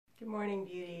Good morning,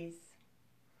 beauties.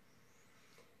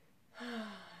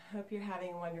 Hope you're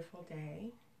having a wonderful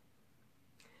day.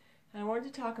 And I wanted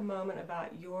to talk a moment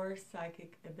about your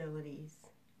psychic abilities.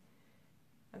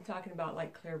 I'm talking about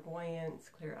like clairvoyance,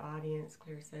 clairaudience,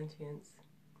 clairsentience.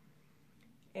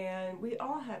 And we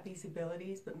all have these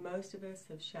abilities, but most of us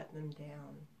have shut them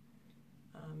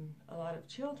down. A lot of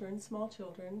children, small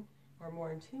children, are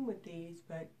more in tune with these,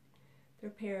 but their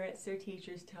parents, their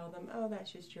teachers tell them, oh,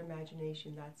 that's just your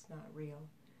imagination, that's not real.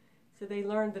 So they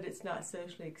learn that it's not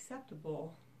socially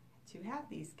acceptable to have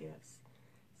these gifts,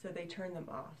 so they turn them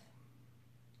off.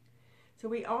 So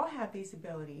we all have these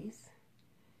abilities,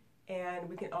 and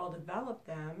we can all develop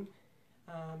them,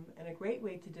 and a great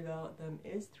way to develop them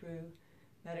is through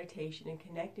meditation and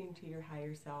connecting to your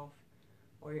higher self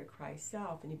or your Christ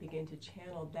self, and you begin to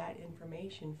channel that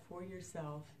information for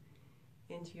yourself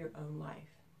into your own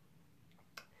life.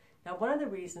 Now, one of the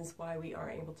reasons why we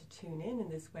aren't able to tune in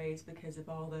this way is because of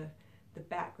all the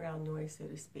background noise, so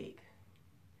to speak.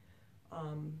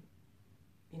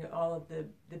 All of the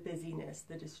busyness,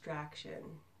 the distraction,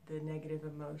 the negative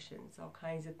emotions, all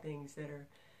kinds of things that are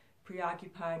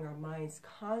preoccupying our minds,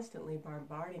 constantly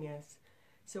bombarding us.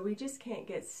 So we just can't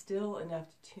get still enough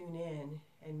to tune in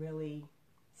and really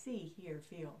see, hear,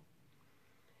 feel.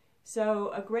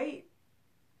 So a great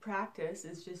practice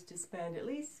is just to spend at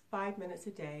least 5 minutes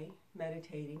a day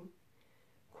meditating,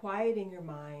 quieting your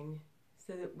mind,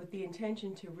 so that with the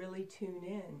intention to really tune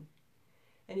in.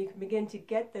 And you can begin to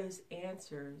get those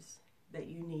answers that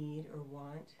you need or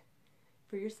want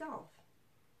for yourself.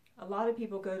 A lot of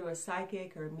people go to a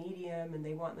psychic or a medium and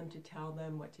they want them to tell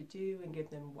them what to do and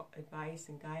give them advice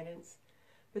and guidance.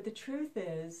 But the truth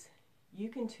is, you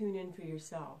can tune in for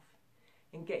yourself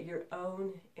and get your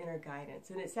own inner guidance.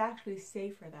 And it's actually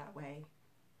safer that way,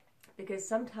 because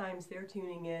sometimes they're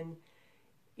tuning in,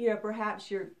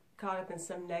 perhaps you're caught up in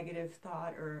some negative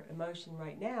thought or emotion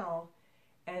right now,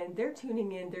 and they're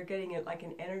tuning in, they're getting it like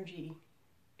an energy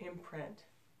imprint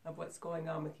of what's going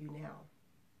on with you now.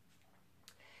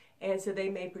 And so they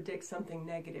may predict something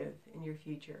negative in your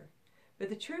future. But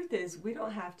the truth is, we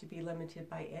don't have to be limited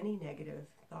by any negative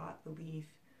thought, belief,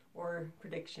 or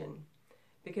prediction.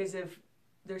 Because if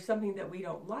there's something that we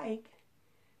don't like,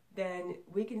 then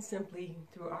we can simply,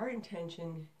 through our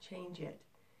intention, change it.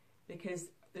 Because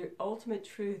the ultimate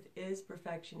truth is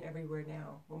perfection everywhere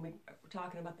now. When we're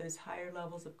talking about those higher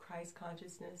levels of Christ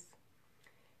consciousness,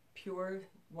 pure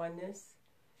oneness,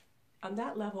 on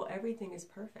that level, everything is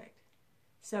perfect.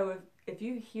 So if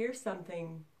you hear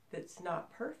something that's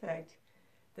not perfect,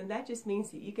 then that just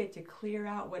means that you get to clear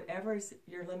out whatever is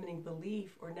your limiting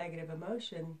belief or negative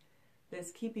emotion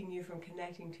that's keeping you from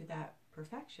connecting to that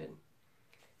perfection.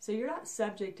 So you're not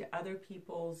subject to other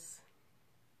people's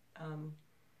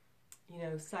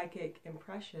psychic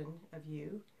impression of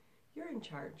you. You're in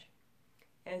charge.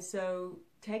 And so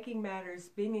taking matters,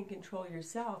 being in control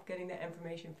yourself, getting that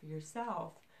information for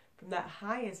yourself from that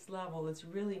highest level is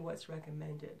really what's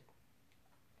recommended.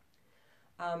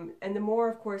 And the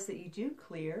more, of course, that you do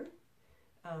clear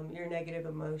your negative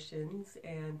emotions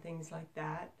and things like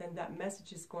that, then that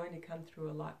message is going to come through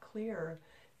a lot clearer,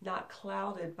 not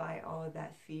clouded by all of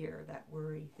that fear, that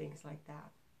worry, things like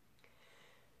that.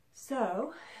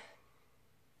 So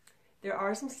there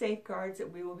are some safeguards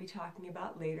that we will be talking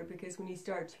about later, because when you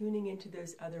start tuning into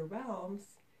those other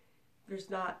realms,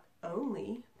 there's not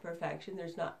only perfection,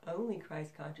 there's not only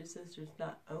Christ consciousness, there's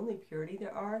not only purity,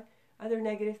 there are other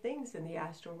negative things in the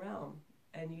astral realm.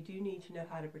 And you do need to know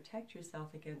how to protect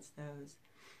yourself against those.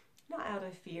 Not out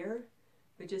of fear,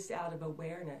 but just out of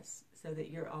awareness, so that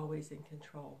you're always in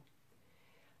control.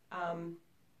 I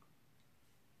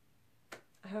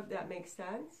hope that makes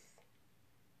sense.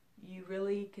 You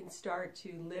really can start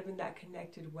to live in that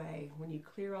connected way. When you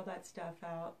clear all that stuff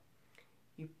out,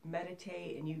 you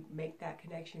meditate and you make that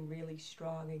connection really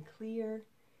strong and clear.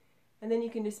 And then you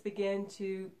can just begin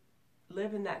to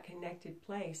live in that connected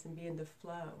place and be in the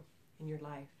flow in your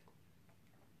life.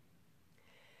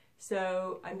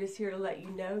 So I'm just here to let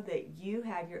you know that you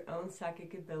have your own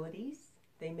psychic abilities.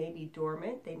 They may be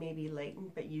dormant, they may be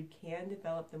latent, but you can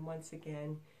develop them once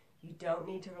again. You don't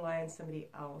need to rely on somebody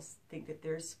else, think that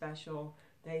they're special,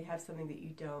 they have something that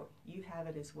you don't. You have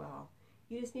it as well.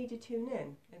 You just need to tune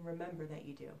in and remember that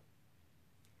you do.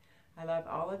 I love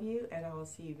all of you, and I will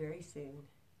see you very soon.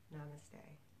 Namaste.